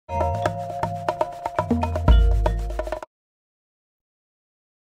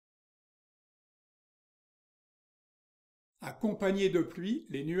Accompagnés de pluie,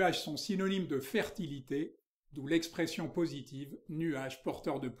 les nuages sont synonymes de fertilité, d'où l'expression positive « nuage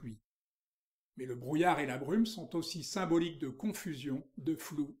porteur de pluie ». Mais le brouillard et la brume sont aussi symboliques de confusion, de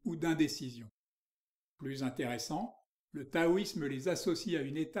flou ou d'indécision. Plus intéressant, le taoïsme les associe à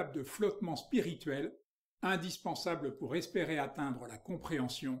une étape de flottement spirituel, indispensable pour espérer atteindre la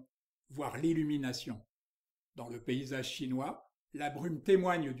compréhension, voire l'illumination. Dans le paysage chinois, la brume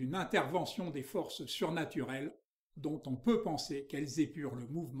témoigne d'une intervention des forces surnaturelles dont on peut penser qu'elles épurent le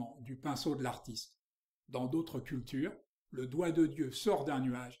mouvement du pinceau de l'artiste. Dans d'autres cultures, le doigt de Dieu sort d'un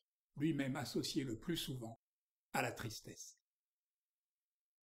nuage, lui-même associé le plus souvent à la tristesse.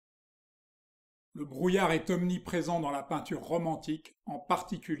 Le brouillard est omniprésent dans la peinture romantique, en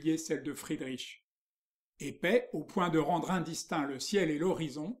particulier celle de Friedrich. Épais au point de rendre indistincts le ciel et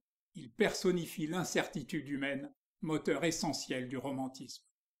l'horizon, il personnifie l'incertitude humaine, moteur essentiel du romantisme.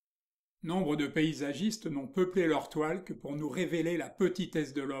 Nombre de paysagistes n'ont peuplé leur toile que pour nous révéler la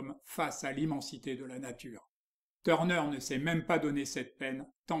petitesse de l'homme face à l'immensité de la nature. Turner ne s'est même pas donné cette peine,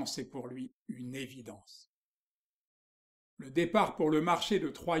 tant c'est pour lui une évidence. Le départ pour le marché de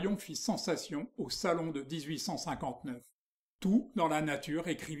Troyon fit sensation au salon de 1859. Tout dans la nature,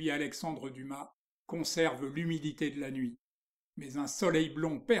 écrivit Alexandre Dumas, conserve l'humidité de la nuit. Mais un soleil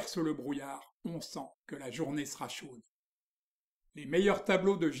blond perce le brouillard, on sent que la journée sera chaude. Les meilleurs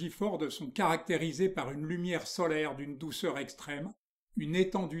tableaux de Gifford sont caractérisés par une lumière solaire d'une douceur extrême, une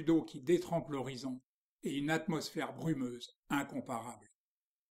étendue d'eau qui détrempe l'horizon et une atmosphère brumeuse incomparable.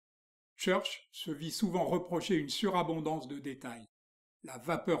 Church se vit souvent reprocher une surabondance de détails. La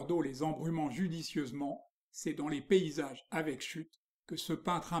vapeur d'eau les embrumant judicieusement, c'est dans les paysages avec chute que ce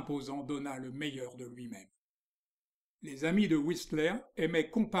peintre imposant donna le meilleur de lui-même. Les amis de Whistler aimaient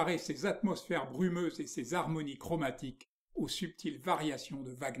comparer ces atmosphères brumeuses et ces harmonies chromatiques aux subtiles variations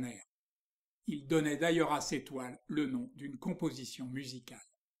de Wagner. Il donnait d'ailleurs à ses toiles le nom d'une composition musicale.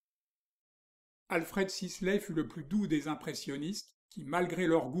 Alfred Sisley fut le plus doux des impressionnistes qui, malgré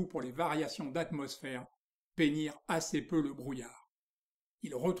leur goût pour les variations d'atmosphère, peignirent assez peu le brouillard.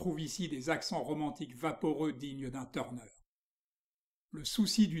 Il retrouve ici des accents romantiques vaporeux dignes d'un Turner. Le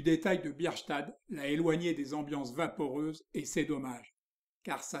souci du détail de Bierstadt l'a éloigné des ambiances vaporeuses et c'est dommage,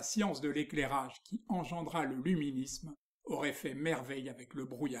 car sa science de l'éclairage qui engendra le luminisme aurait fait merveille avec le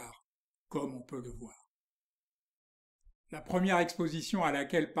brouillard, comme on peut le voir. La première exposition à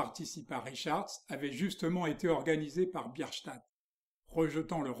laquelle participa Richards avait justement été organisée par Bierstadt.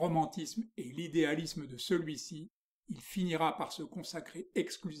 Rejetant le romantisme et l'idéalisme de celui-ci, il finira par se consacrer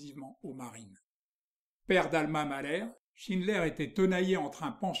exclusivement aux marines. Père d'Alma Mahler, Schindler était tenaillé entre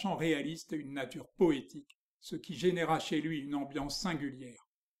un penchant réaliste et une nature poétique, ce qui généra chez lui une ambiance singulière.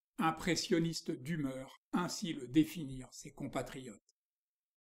 Impressionniste d'humeur, ainsi le définirent ses compatriotes.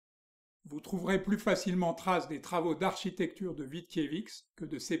 Vous trouverez plus facilement trace des travaux d'architecture de Witkiewicz que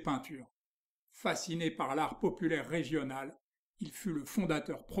de ses peintures. Fasciné par l'art populaire régional, il fut le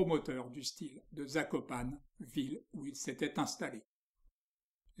fondateur promoteur du style de Zakopane, ville où il s'était installé.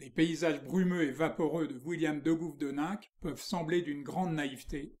 Les paysages brumeux et vaporeux de William de Gouffedeninck peuvent sembler d'une grande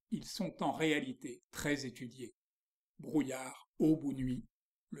naïveté, ils sont en réalité très étudiés. Brouillard, aube ou nuit,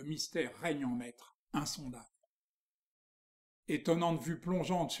 le mystère règne en maître, insondable. Étonnante vue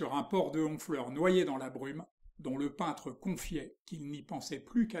plongeante sur un port de Honfleur noyé dans la brume, dont le peintre confiait qu'il n'y pensait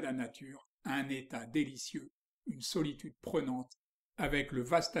plus qu'à la nature, un état délicieux, une solitude prenante, avec le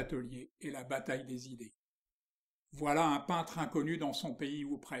vaste atelier et la bataille des idées. Voilà un peintre inconnu dans son pays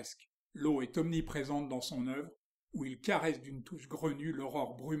ou presque. L'eau est omniprésente dans son œuvre, où il caresse d'une touche grenue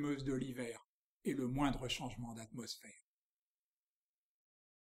l'aurore brumeuse de l'hiver et le moindre changement d'atmosphère.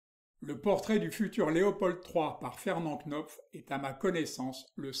 Le portrait du futur Léopold III par Fernand Knopf est à ma connaissance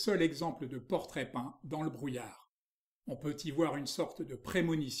le seul exemple de portrait peint dans le brouillard. On peut y voir une sorte de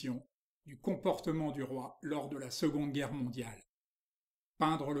prémonition du comportement du roi lors de la Seconde Guerre mondiale.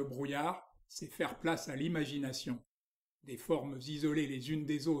 Peindre le brouillard, c'est faire place à l'imagination. Des formes isolées les unes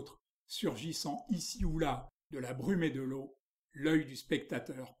des autres, surgissant ici ou là de la brume et de l'eau, l'œil du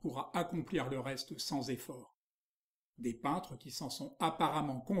spectateur pourra accomplir le reste sans effort. Des peintres qui s'en sont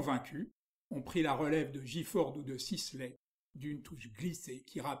apparemment convaincus ont pris la relève de Gifford ou de Sisley d'une touche glissée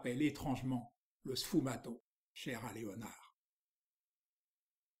qui rappelle étrangement le sfumato, cher à Léonard.